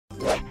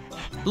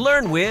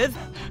Learn with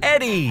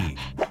Eddie.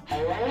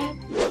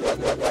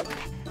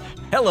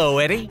 Hello,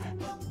 Eddie.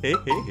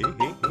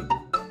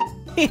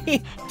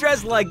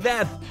 Dressed like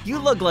that, you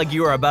look like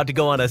you are about to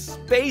go on a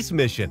space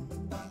mission.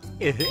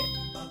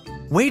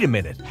 Wait a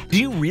minute, do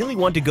you really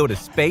want to go to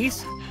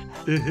space?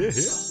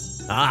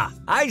 Ah,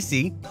 I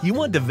see. You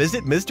want to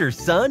visit Mr.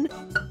 Sun?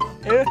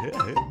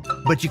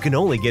 But you can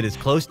only get as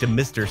close to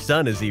Mr.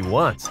 Sun as he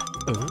wants.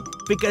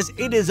 Because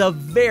it is a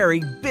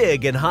very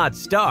big and hot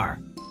star.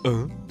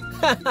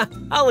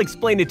 I'll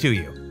explain it to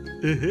you.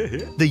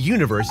 The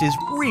universe is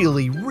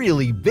really,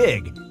 really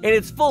big, and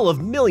it's full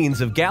of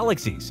millions of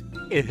galaxies.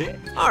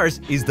 Ours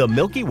is the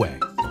Milky Way,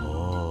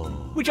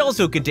 which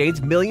also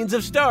contains millions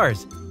of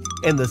stars,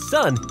 and the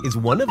Sun is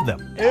one of them.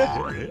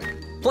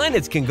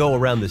 Planets can go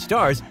around the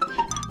stars,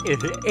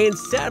 and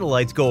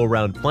satellites go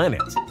around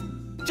planets,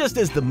 just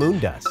as the Moon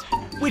does,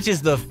 which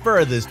is the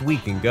furthest we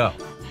can go.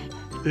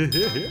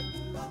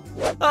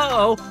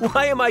 Uh-oh,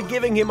 why am I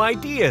giving him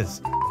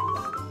ideas?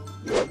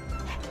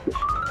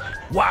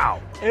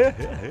 Wow,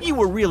 you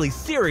were really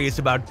serious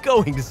about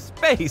going to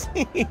space.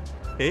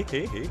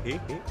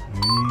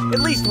 At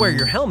least wear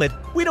your helmet.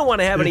 We don't want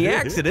to have any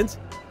accidents.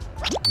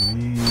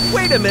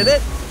 Wait a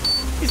minute.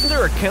 Isn't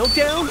there a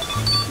countdown?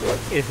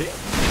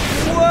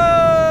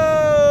 Whoa!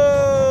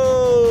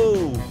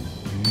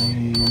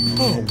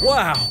 Oh,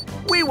 wow.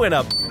 We went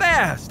up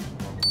fast.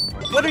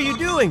 What are you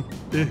doing?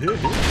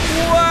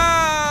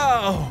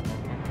 Wow!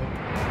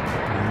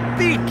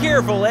 Be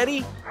careful,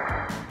 Eddie.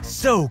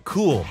 So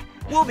cool.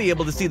 We'll be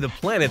able to see the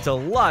planets a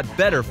lot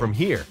better from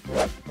here.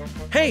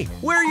 Hey,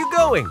 where are you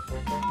going?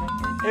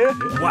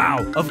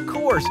 Wow, of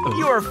course,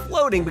 you are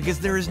floating because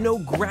there is no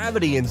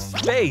gravity in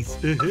space.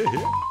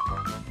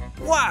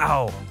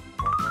 Wow!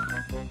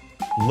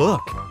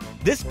 Look,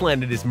 this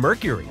planet is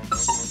Mercury.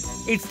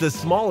 It's the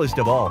smallest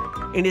of all,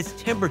 and its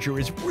temperature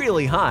is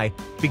really high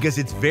because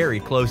it's very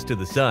close to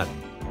the sun.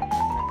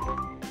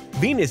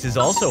 Venus is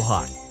also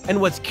hot, and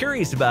what's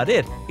curious about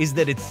it is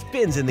that it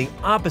spins in the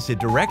opposite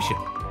direction.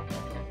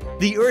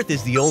 The Earth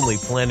is the only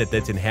planet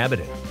that's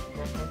inhabited.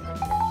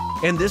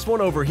 And this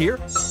one over here,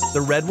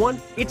 the red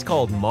one, it's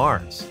called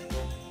Mars.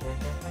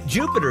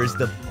 Jupiter is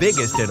the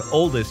biggest and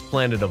oldest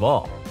planet of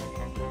all.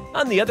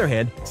 On the other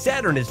hand,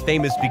 Saturn is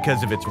famous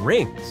because of its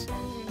rings.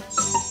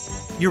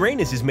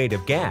 Uranus is made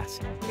of gas,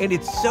 and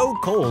it's so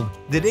cold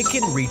that it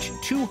can reach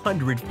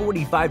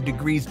 245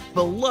 degrees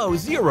below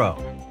zero.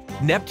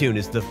 Neptune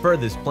is the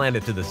furthest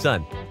planet to the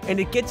sun, and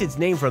it gets its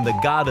name from the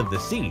god of the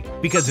sea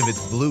because of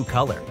its blue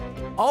color.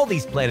 All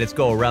these planets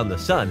go around the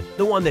sun,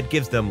 the one that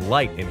gives them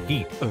light and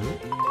heat.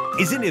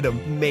 Isn't it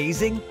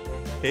amazing?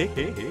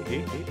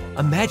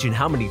 Imagine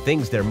how many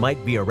things there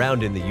might be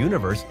around in the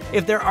universe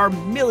if there are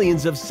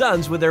millions of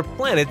suns with their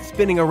planets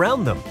spinning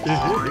around them.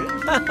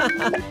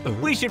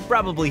 We should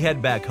probably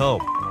head back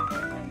home.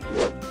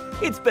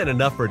 It's been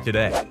enough for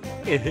today.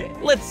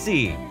 Let's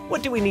see,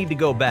 what do we need to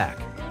go back?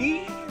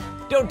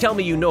 Don't tell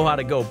me you know how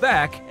to go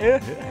back.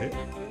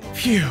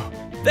 Phew,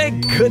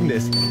 thank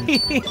goodness.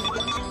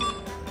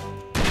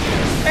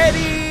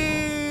 Eddie!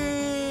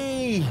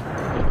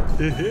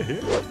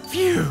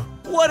 Phew,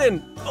 what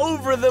an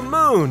over the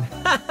moon!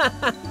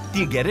 Do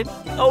you get it?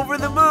 Over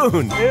the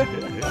moon!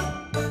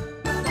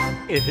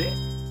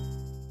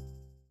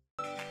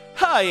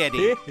 Hi,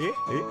 Eddie.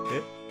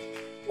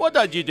 What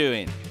are you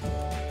doing?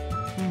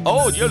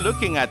 Oh, you're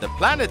looking at the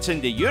planets in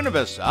the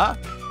universe, huh?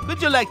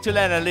 Would you like to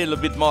learn a little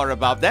bit more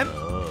about them?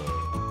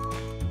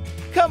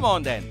 Come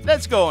on then,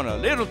 let's go on a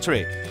little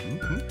trip.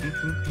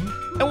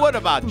 And what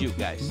about you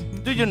guys?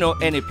 Do you know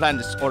any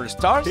planets or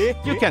stars?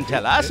 You can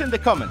tell us in the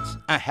comments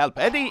and help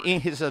Eddie in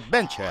his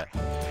adventure.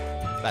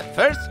 But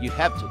first, you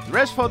have to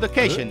dress for the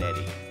occasion,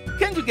 Eddie.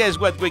 Can you guess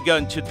what we're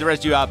going to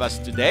dress you up as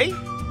today?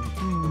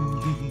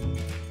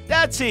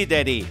 That's it,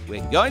 Eddie.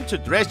 We're going to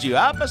dress you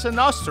up as an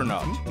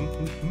astronaut.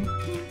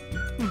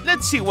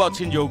 Let's see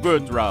what's in your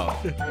wardrobe.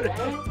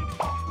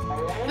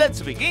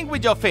 Let's begin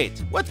with your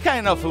feet. What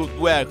kind of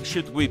footwear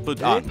should we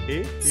put on?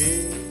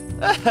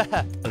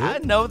 I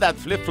know that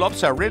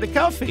flip-flops are really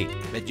comfy,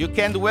 but you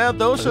can't wear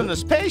those on a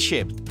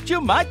spaceship.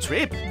 You might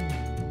trip.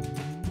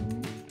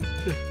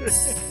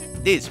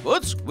 These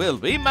boots will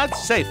be much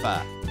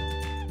safer.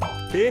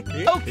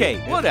 Okay,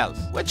 what else?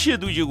 What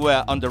should you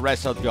wear on the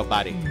rest of your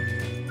body?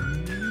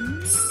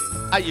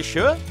 Are you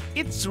sure?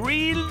 It's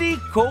really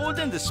cold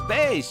in the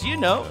space, you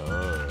know.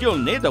 You'll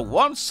need a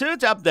warm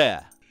suit up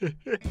there.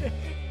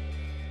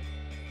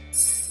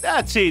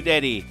 That's it,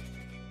 Eddie.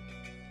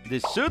 The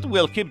suit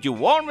will keep you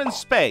warm in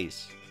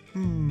space.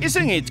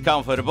 Isn't it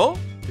comfortable?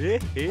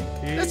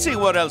 Let's see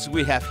what else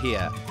we have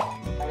here.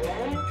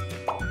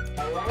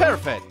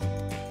 Perfect.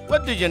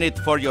 What do you need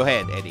for your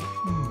head, Eddie?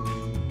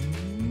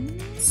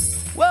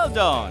 Well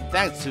done.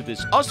 Thanks to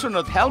this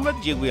astronaut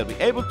helmet, you will be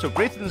able to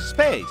breathe in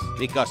space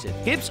because it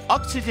keeps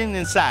oxygen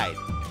inside.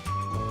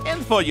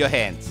 And for your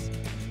hands.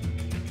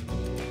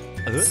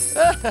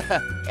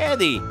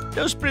 Eddie,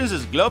 those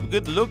princess gloves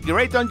could look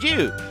great on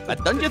you,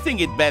 but don't you think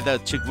it better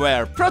to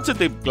wear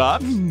prototype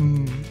gloves?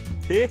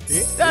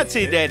 That's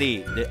it,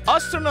 Eddie, the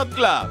astronaut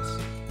gloves.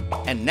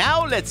 And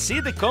now let's see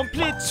the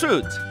complete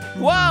suit.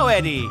 Wow,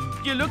 Eddie,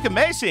 you look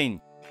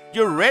amazing.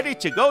 You're ready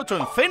to go to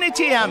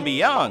infinity and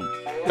beyond.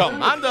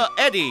 Commander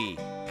Eddie,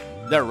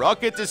 the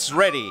rocket is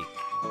ready.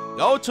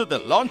 Go to the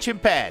launching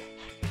pad.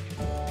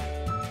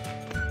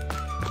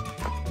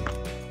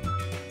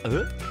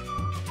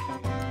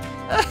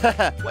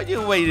 What are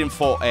you waiting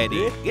for,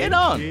 Eddie? Get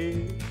on.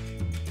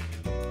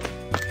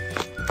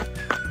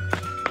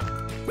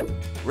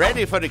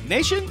 Ready for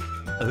ignition?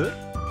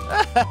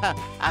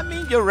 I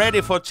mean, you're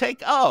ready for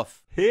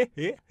takeoff. Here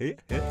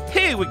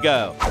we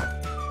go.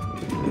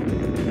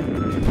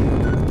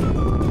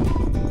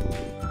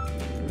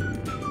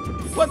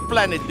 What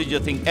planet do you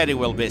think Eddie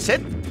will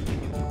visit?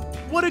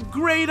 What a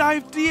great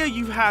idea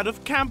you had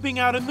of camping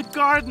out in the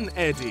garden,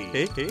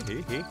 Eddie.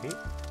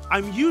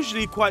 I'm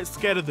usually quite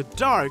scared of the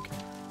dark,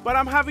 but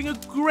I'm having a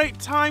great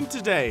time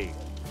today.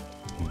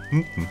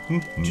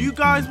 Do you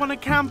guys want to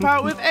camp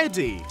out with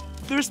Eddie?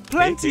 There's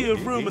plenty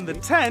of room in the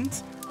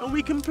tent, and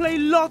we can play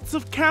lots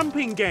of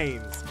camping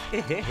games.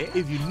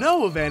 If you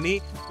know of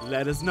any,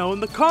 let us know in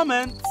the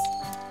comments.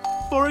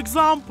 For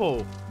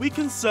example, we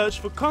can search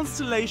for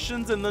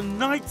constellations in the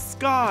night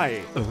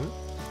sky.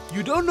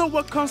 You don't know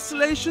what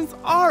constellations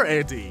are,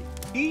 Eddie?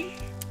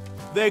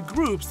 They're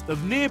groups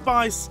of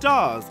nearby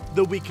stars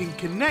that we can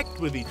connect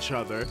with each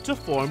other to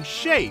form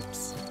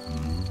shapes.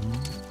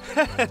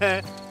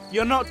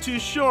 You're not too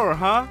sure,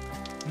 huh?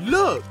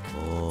 Look!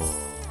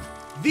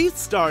 These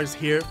stars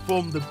here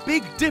form the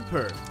Big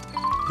Dipper,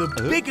 the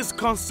biggest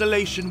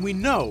constellation we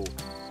know.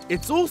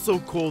 It's also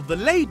called the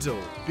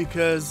ladle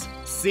because,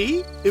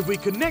 see, if we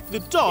connect the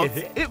dots,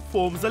 it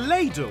forms a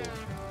ladle.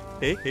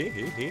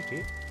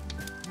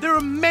 There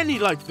are many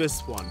like this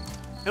one,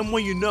 and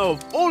when you know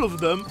of all of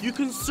them, you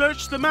can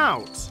search them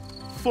out.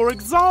 For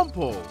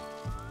example,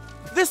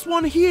 this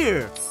one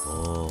here.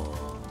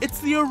 It's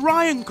the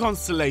Orion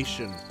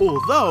constellation,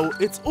 although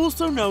it's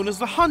also known as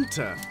the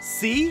Hunter.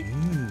 See?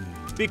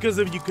 Because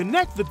if you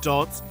connect the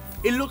dots,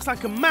 it looks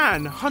like a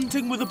man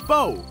hunting with a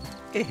bow.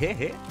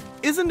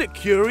 Isn't it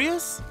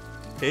curious?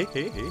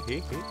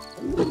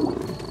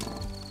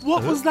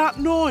 What was that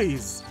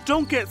noise?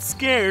 Don't get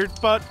scared,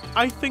 but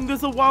I think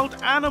there's a wild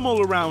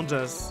animal around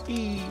us.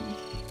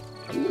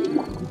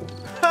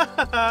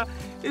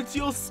 It's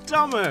your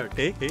stomach.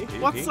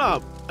 What's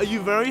up? Are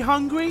you very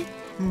hungry?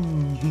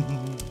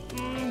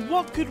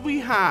 What could we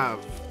have?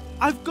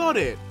 I've got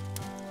it.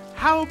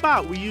 How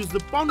about we use the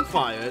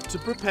bonfire to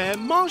prepare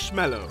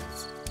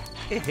marshmallows?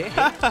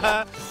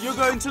 You're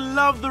going to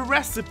love the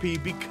recipe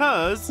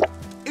because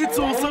it's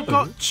also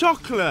got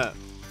chocolate.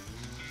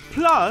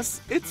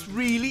 Plus, it's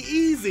really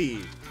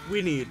easy.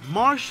 We need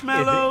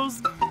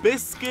marshmallows,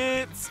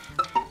 biscuits,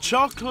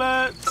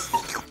 chocolate,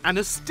 and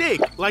a stick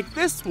like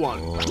this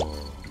one.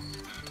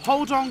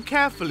 Hold on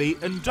carefully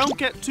and don't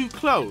get too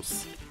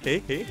close.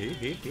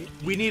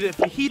 We need it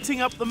for heating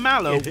up the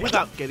mallow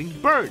without getting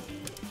burnt.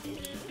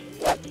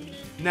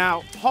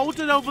 Now, hold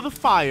it over the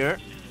fire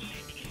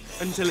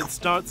until it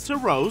starts to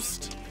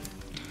roast.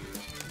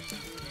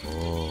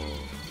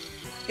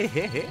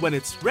 When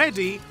it's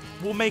ready,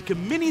 we'll make a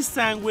mini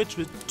sandwich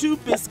with 2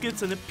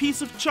 biscuits and a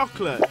piece of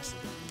chocolate.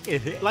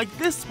 Like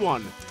this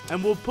one,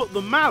 and we'll put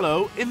the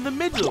mallow in the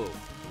middle.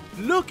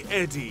 Look,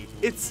 Eddie,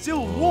 it's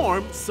still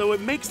warm, so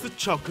it makes the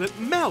chocolate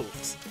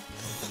melt.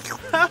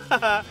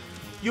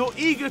 You're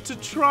eager to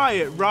try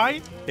it,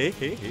 right?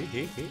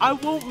 I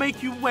won't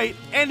make you wait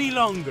any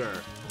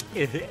longer.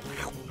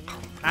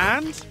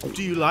 And,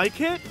 do you like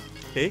it?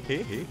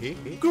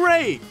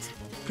 Great,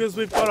 because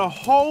we've got a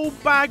whole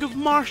bag of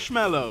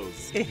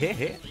marshmallows.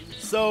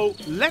 So,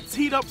 let's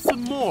heat up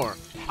some more.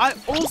 I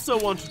also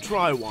want to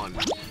try one.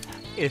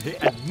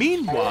 And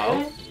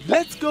meanwhile,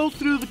 let's go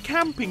through the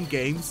camping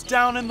games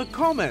down in the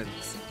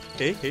comments.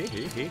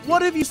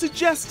 What have you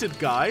suggested,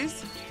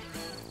 guys?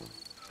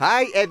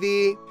 Hi,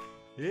 Eddie.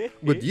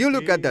 Would you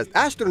look at that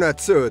astronaut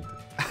suit?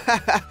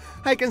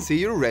 I can see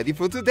you're ready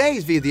for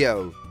today's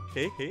video.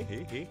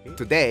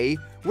 Today,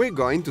 we're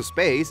going to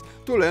space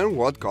to learn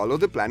what color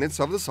the planets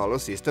of the solar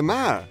system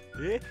are.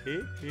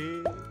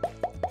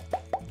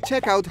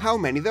 Check out how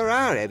many there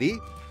are, Eddie.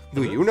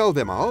 Do you know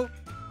them all?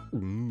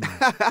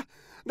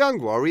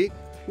 Don't worry,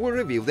 we'll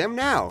review them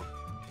now.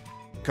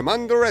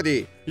 Commander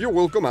Eddie, you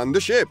will command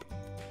the ship.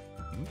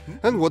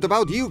 And what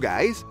about you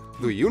guys?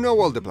 Do you know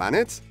all the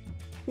planets?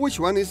 Which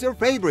one is your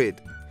favorite?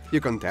 You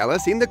can tell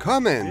us in the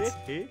comments.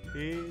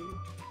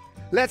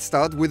 Let's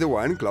start with the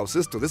one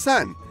closest to the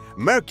Sun,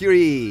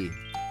 Mercury.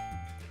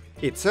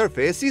 Its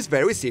surface is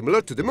very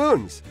similar to the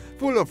Moon's,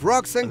 full of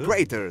rocks and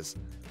craters.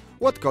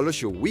 What color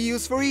should we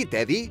use for it,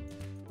 Eddie?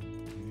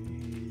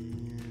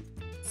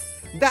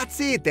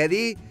 That's it,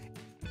 Eddie!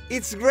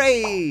 It's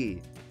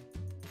gray!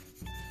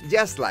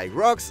 Just like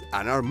rocks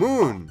and our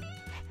Moon.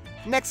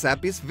 Next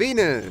up is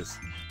Venus.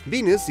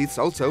 Venus is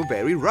also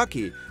very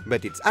rocky,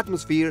 but its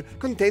atmosphere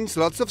contains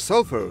lots of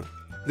sulfur.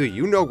 Do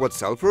you know what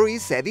sulfur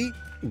is, Eddie?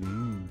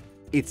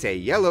 It's a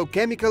yellow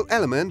chemical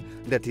element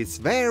that is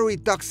very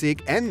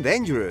toxic and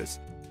dangerous.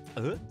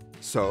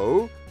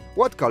 So,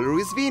 what color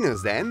is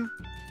Venus then?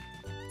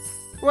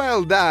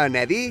 Well done,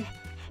 Eddie!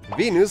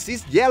 Venus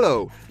is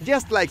yellow,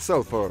 just like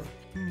sulfur.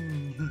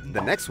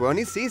 The next one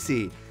is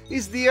easy.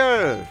 It's the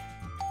Earth.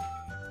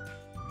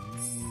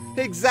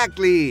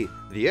 Exactly!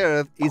 The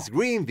Earth is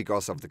green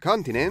because of the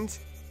continents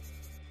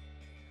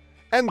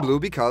and blue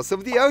because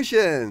of the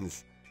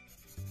oceans.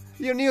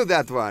 You knew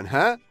that one,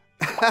 huh?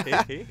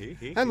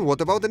 And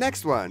what about the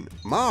next one?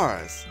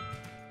 Mars.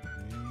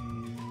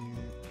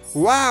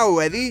 Wow,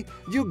 Eddie!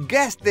 You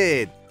guessed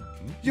it!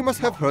 You must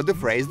have heard the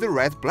phrase the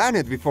red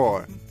planet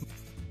before.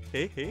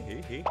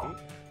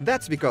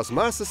 That's because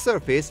Mars'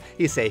 surface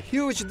is a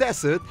huge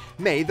desert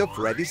made of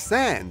reddish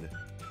sand.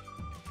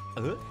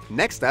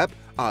 Next up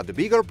are the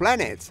bigger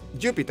planets,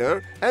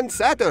 Jupiter and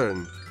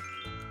Saturn.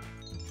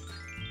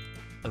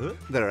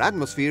 Their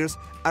atmospheres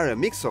are a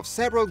mix of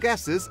several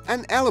gases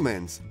and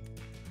elements,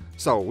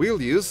 so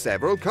we'll use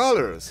several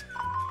colors.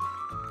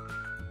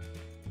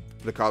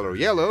 The color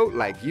yellow,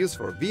 like used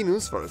for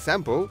Venus, for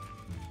example,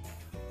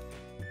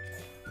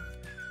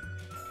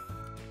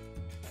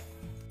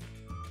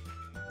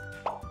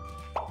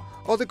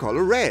 or the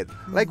color red,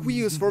 like we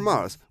use for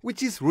Mars,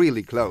 which is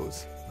really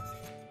close.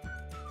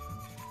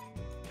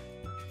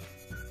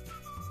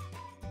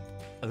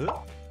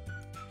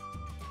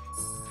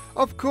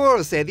 Of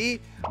course, Eddie,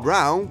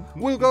 brown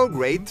will go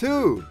great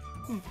too.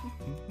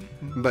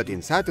 But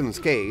in Saturn's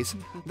case,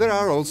 there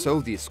are also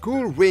these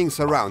cool rings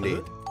around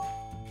it.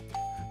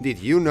 Did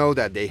you know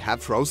that they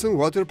have frozen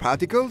water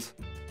particles?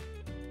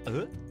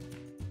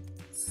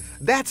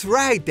 That's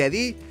right,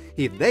 Eddie!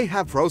 If they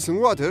have frozen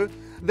water,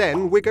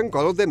 then we can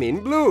color them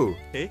in blue.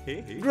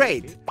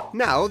 Great!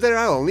 Now there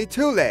are only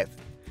two left,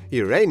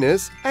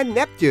 Uranus and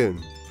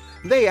Neptune.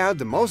 They are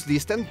the most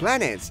distant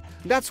planets,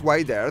 that's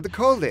why they are the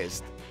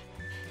coldest.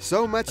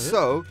 So much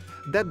so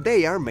that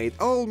they are made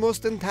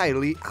almost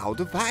entirely out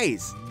of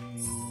ice.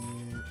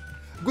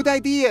 Good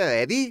idea,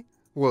 Eddie!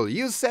 We'll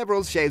use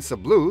several shades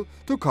of blue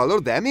to color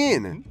them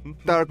in.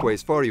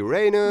 Turquoise for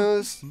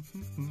Uranus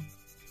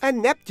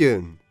and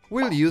Neptune.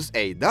 We'll use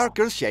a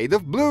darker shade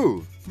of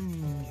blue.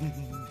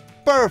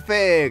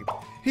 Perfect!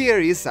 Here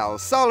is our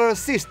solar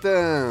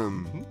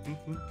system.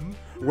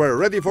 We're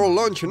ready for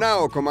launch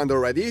now,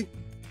 Commander Eddie.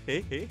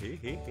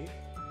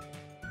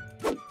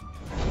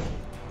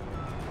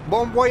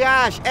 Bon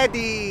voyage,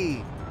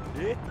 Eddie!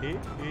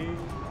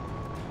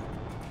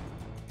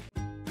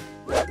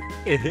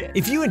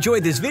 If you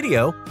enjoyed this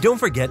video, don't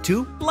forget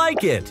to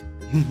like it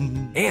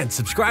and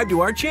subscribe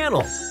to our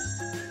channel.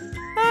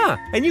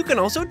 And you can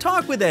also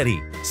talk with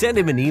Eddie. Send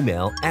him an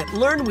email at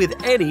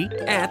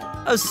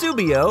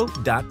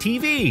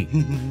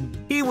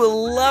learnwitheddy@asubio.tv. He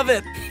will love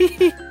it.